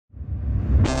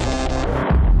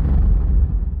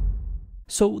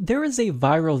So there is a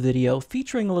viral video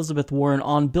featuring Elizabeth Warren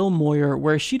on Bill Moyers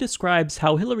where she describes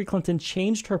how Hillary Clinton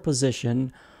changed her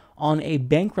position on a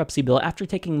bankruptcy bill after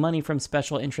taking money from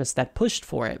special interests that pushed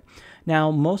for it.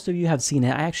 Now, most of you have seen it.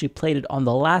 I actually played it on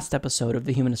the last episode of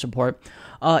the Humanist Report.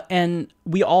 And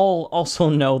we all also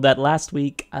know that last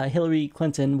week, Hillary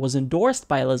Clinton was endorsed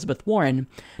by Elizabeth Warren.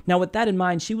 Now, with that in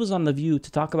mind, she was on The View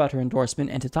to talk about her endorsement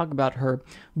and to talk about her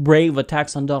brave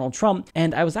attacks on Donald Trump.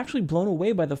 And I was actually blown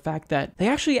away by the fact that they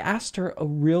actually asked her a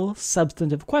real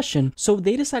substantive question. So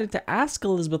they decided to ask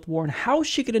Elizabeth Warren how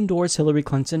she could endorse Hillary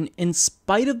Clinton in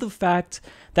spite of the fact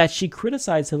that she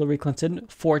criticized Hillary Clinton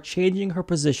for changing her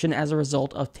position as a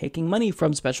result of taking money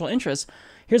from special interests.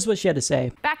 Here's what she had to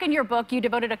say. Back in your book, you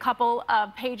devoted a couple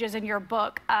of pages in your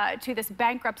book to this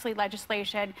bankruptcy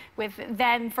legislation with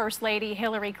then First Lady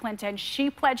Hillary Clinton. She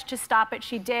pledged to stop it.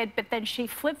 She did, but then she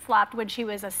flip-flopped when she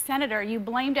was a senator. You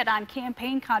blamed it on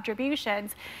campaign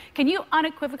contributions. Can you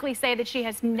unequivocally say that she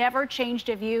has never changed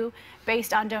a view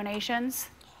based on donations?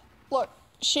 Look,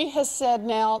 she has said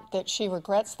now that she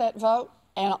regrets that vote,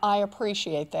 and I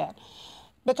appreciate that.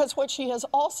 Because what she has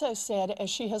also said as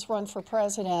she has run for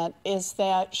president is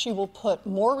that she will put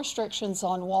more restrictions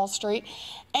on Wall Street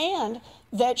and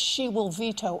that she will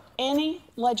veto any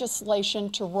legislation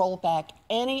to roll back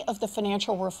any of the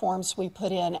financial reforms we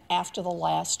put in after the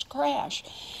last crash.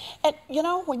 And, you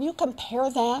know, when you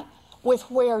compare that with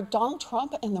where Donald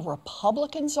Trump and the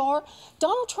Republicans are,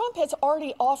 Donald Trump has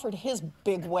already offered his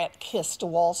big wet kiss to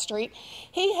Wall Street.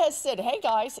 He has said, hey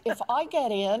guys, if I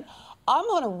get in, I'm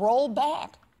going to roll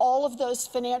back all of those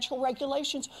financial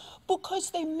regulations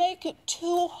because they make it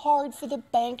too hard for the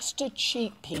banks to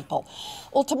cheat people.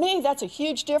 Well, to me, that's a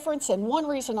huge difference, and one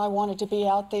reason I wanted to be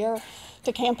out there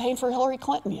to campaign for Hillary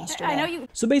Clinton yesterday. I know you.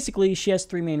 So basically, she has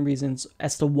three main reasons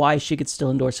as to why she could still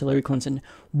endorse Hillary Clinton.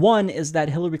 One is that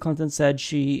Hillary Clinton said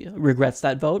she regrets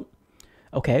that vote.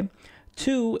 Okay.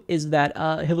 Two is that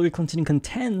Hillary Clinton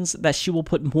contends that she will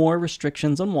put more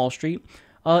restrictions on Wall Street.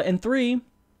 And three,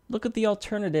 look at the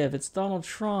alternative. It's Donald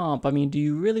Trump. I mean, do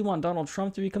you really want Donald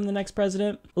Trump to become the next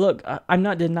president? Look, I'm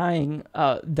not denying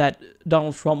that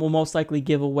Donald Trump will most likely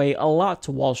give away a lot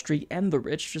to Wall Street and the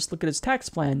rich. Just look at his tax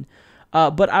plan.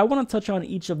 But I want to touch on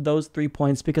each of those 3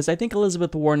 points because I think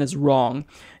Elizabeth Warren is wrong.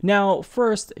 Now,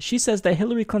 first, she says that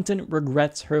Hillary Clinton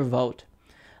regrets her vote.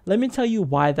 Let me tell you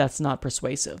why that's not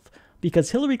persuasive.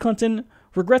 Because Hillary Clinton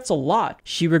regrets a lot.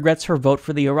 She regrets her vote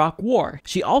for the Iraq War.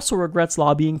 She also regrets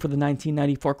lobbying for the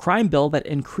 1994 crime bill that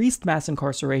increased mass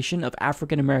incarceration of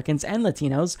African Americans and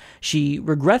Latinos. She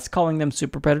regrets calling them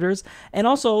super predators. And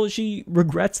also, she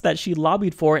regrets that she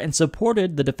lobbied for and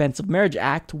supported the Defense of Marriage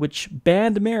Act, which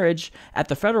banned marriage at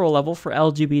the federal level for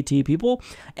LGBT people.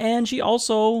 And she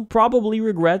also probably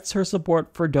regrets her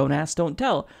support for Don't Ask, Don't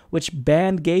Tell, which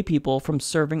banned gay people from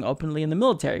serving openly in the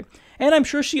military. And I'm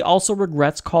sure she also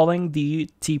regrets calling the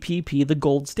TPP the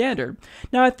gold standard.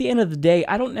 Now, at the end of the day,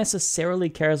 I don't necessarily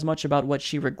care as much about what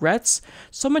she regrets,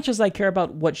 so much as I care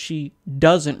about what she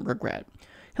doesn't regret.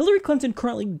 Hillary Clinton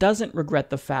currently doesn't regret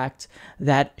the fact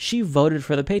that she voted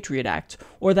for the Patriot Act,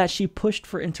 or that she pushed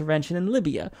for intervention in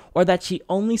Libya, or that she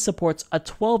only supports a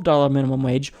 $12 minimum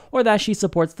wage, or that she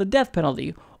supports the death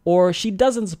penalty, or she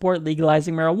doesn't support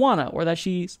legalizing marijuana, or that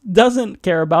she doesn't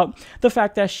care about the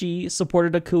fact that she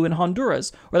supported a coup in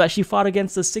Honduras, or that she fought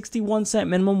against the 61-cent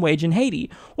minimum wage in Haiti,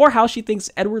 or how she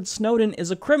thinks Edward Snowden is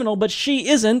a criminal, but she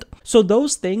isn't. So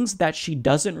those things that she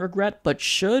doesn't regret, but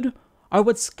should, are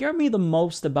what scare me the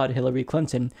most about Hillary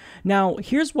Clinton. Now,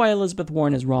 here's why Elizabeth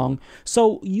Warren is wrong.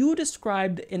 So you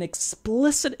described an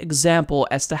explicit example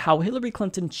as to how Hillary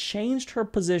Clinton changed her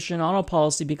position on a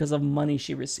policy because of money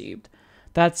she received.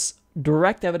 That's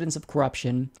direct evidence of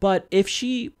corruption. But if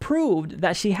she proved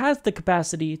that she has the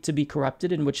capacity to be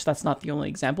corrupted, in which that's not the only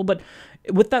example, but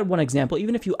with that one example,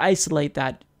 even if you isolate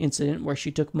that incident where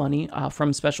she took money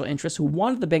from special interests who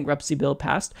wanted the bankruptcy bill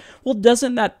passed, well,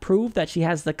 doesn't that prove that she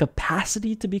has the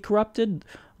capacity to be corrupted?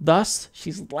 Thus,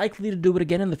 she's likely to do it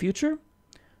again in the future?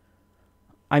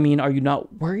 I mean, are you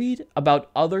not worried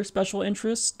about other special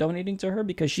interests donating to her?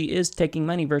 Because she is taking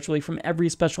money virtually from every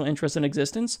special interest in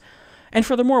existence. And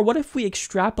furthermore, what if we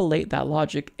extrapolate that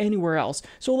logic anywhere else?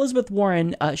 So Elizabeth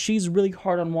Warren, she's really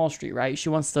hard on Wall Street, right? She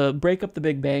wants to break up the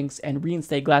big banks and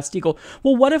reinstate Glass-Steagall.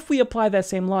 Well, what if we apply that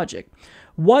same logic?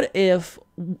 What if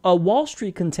Wall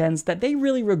Street contends that they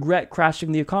really regret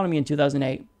crashing the economy in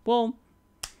 2008? Well,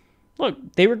 look,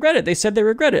 they regret it. They said they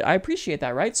regret it. I appreciate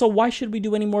that, right? So why should we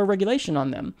do any more regulation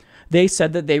on them? They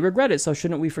said that they regret it, so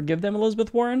shouldn't we forgive them,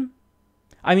 Elizabeth Warren?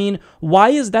 I mean, why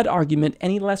is that argument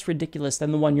any less ridiculous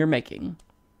than the one you're making?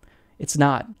 It's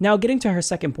not. Now, getting to her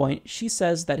second point, she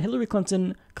says that Hillary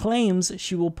Clinton claims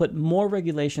she will put more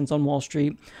regulations on Wall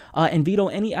Street and veto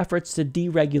any efforts to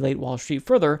deregulate Wall Street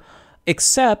further,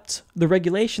 except the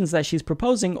regulations that she's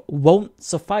proposing won't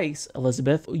suffice,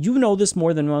 Elizabeth. You know this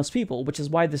more than most people, which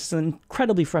is why this is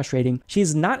incredibly frustrating.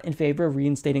 She's not in favor of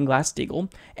reinstating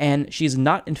Glass-Steagall, and she's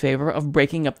not in favor of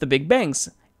breaking up the big banks.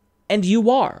 And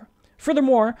you are.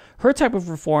 Furthermore, her type of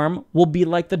reform will be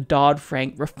like the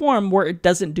Dodd-Frank reform, where it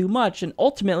doesn't do much and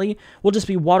ultimately will just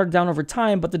be watered down over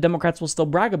time, but the Democrats will still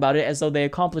brag about it as though they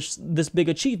accomplished this big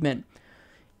achievement.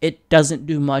 It doesn't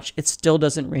do much. It still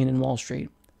doesn't reign in Wall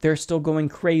Street. They're still going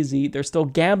crazy. They're still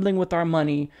gambling with our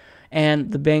money,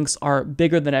 and the banks are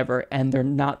bigger than ever, and they're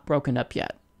not broken up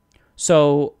yet.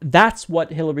 So that's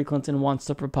what Hillary Clinton wants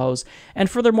to propose. And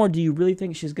furthermore, do you really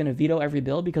think she's going to veto every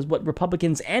bill? Because what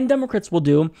Republicans and Democrats will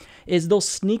do is they'll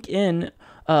sneak in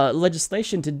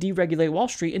legislation to deregulate Wall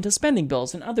Street into spending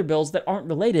bills and other bills that aren't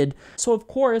related. So of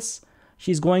course,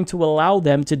 she's going to allow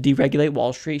them to deregulate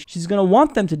Wall Street. She's going to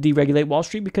want them to deregulate Wall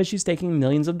Street because she's taking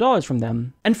millions of dollars from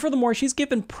them. And furthermore, she's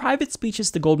given private speeches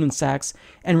to Goldman Sachs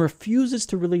and refuses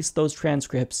to release those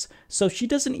transcripts. So she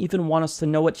doesn't even want us to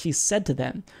know what she said to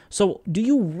them. So do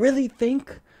you really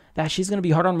think that she's going to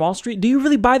be hard on Wall Street? Do you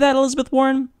really buy that, Elizabeth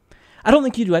Warren? I don't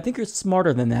think you do. I think you're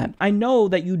smarter than that. I know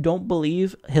that you don't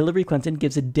believe Hillary Clinton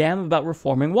gives a damn about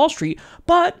reforming Wall Street,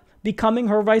 but becoming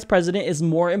her vice president is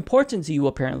more important to you,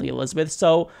 apparently, Elizabeth.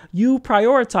 So you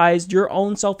prioritized your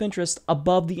own self-interest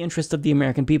above the interest of the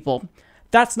American people.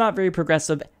 That's not very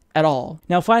progressive at all.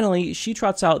 Now, finally, she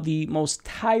trots out the most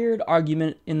tired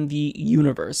argument in the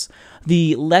universe,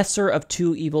 the lesser of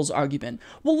two evils argument.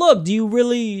 Well, look, do you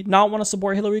really not want to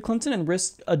support Hillary Clinton and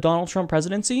risk a Donald Trump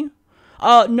presidency?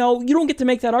 No, you don't get to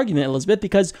make that argument, Elizabeth,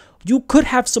 because you could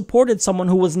have supported someone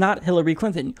who was not Hillary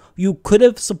Clinton. You could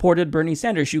have supported Bernie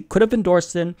Sanders. You could have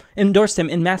endorsed him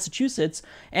in Massachusetts,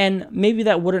 and maybe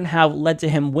that wouldn't have led to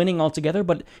him winning altogether,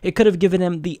 but it could have given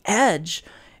him the edge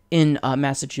in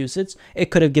Massachusetts.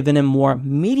 It could have given him more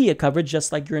media coverage,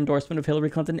 just like your endorsement of Hillary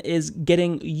Clinton is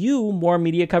getting you more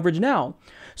media coverage now.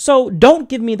 So don't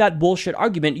give me that bullshit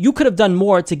argument. You could have done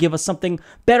more to give us something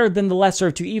better than the lesser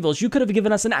of two evils. You could have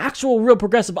given us an actual real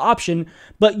progressive option,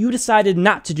 but you decided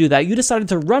not to do that. You decided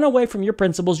to run away from your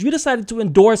principles. You decided to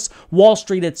endorse Wall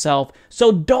Street itself.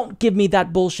 So don't give me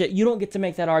that bullshit. You don't get to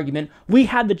make that argument. We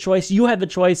had the choice. You had the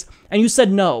choice, and you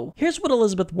said no. Here's what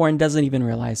Elizabeth Warren doesn't even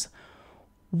realize.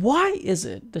 Why is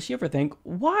it, does she ever think,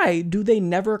 why do they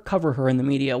never cover her in the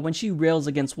media when she rails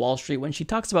against Wall Street, when she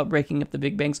talks about breaking up the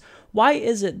big banks? Why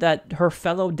is it that her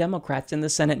fellow Democrats in the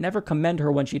Senate never commend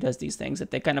her when she does these things,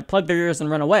 that they kind of plug their ears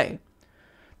and run away?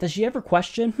 Does she ever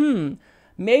question,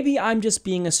 maybe I'm just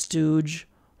being a stooge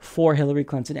for Hillary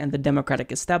Clinton and the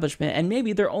Democratic establishment, and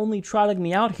maybe they're only trotting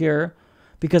me out here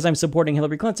because I'm supporting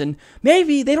Hillary Clinton.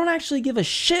 Maybe they don't actually give a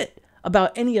shit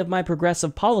about any of my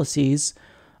progressive policies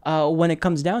when it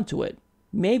comes down to it.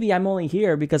 Maybe I'm only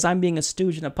here because I'm being a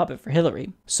stooge and a puppet for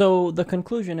Hillary. So the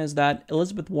conclusion is that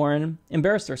Elizabeth Warren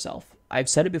embarrassed herself. I've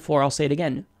said it before, I'll say it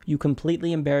again. You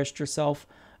completely embarrassed yourself.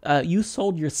 You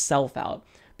sold yourself out.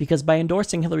 Because by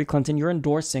endorsing Hillary Clinton, you're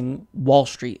endorsing Wall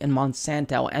Street and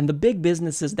Monsanto and the big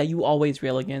businesses that you always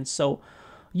rail against. So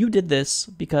you did this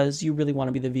because you really want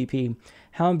to be the VP.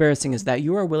 How embarrassing is that?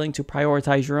 You are willing to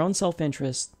prioritize your own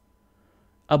self-interest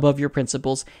above your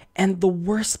principles. And the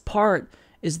worst part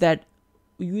is that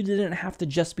you didn't have to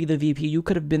just be the VP. You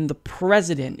could have been the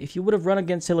president. If you would have run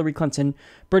against Hillary Clinton,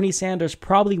 Bernie Sanders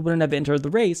probably wouldn't have entered the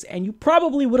race, and you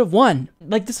probably would have won.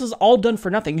 Like, this was all done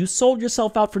for nothing. You sold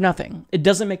yourself out for nothing. It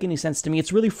doesn't make any sense to me.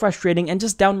 It's really frustrating and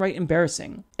just downright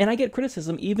embarrassing. And I get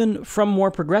criticism even from more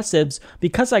progressives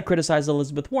because I criticize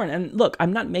Elizabeth Warren. And look,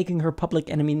 I'm not making her public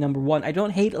enemy number one. I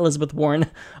don't hate Elizabeth Warren.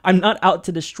 I'm not out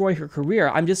to destroy her career.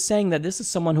 I'm just saying that this is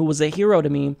someone who was a hero to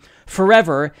me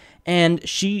forever, and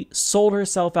she sold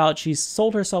herself out, she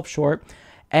sold herself short,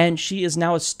 and she is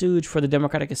now a stooge for the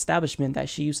Democratic establishment that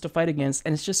she used to fight against,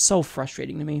 and it's just so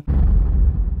frustrating to me.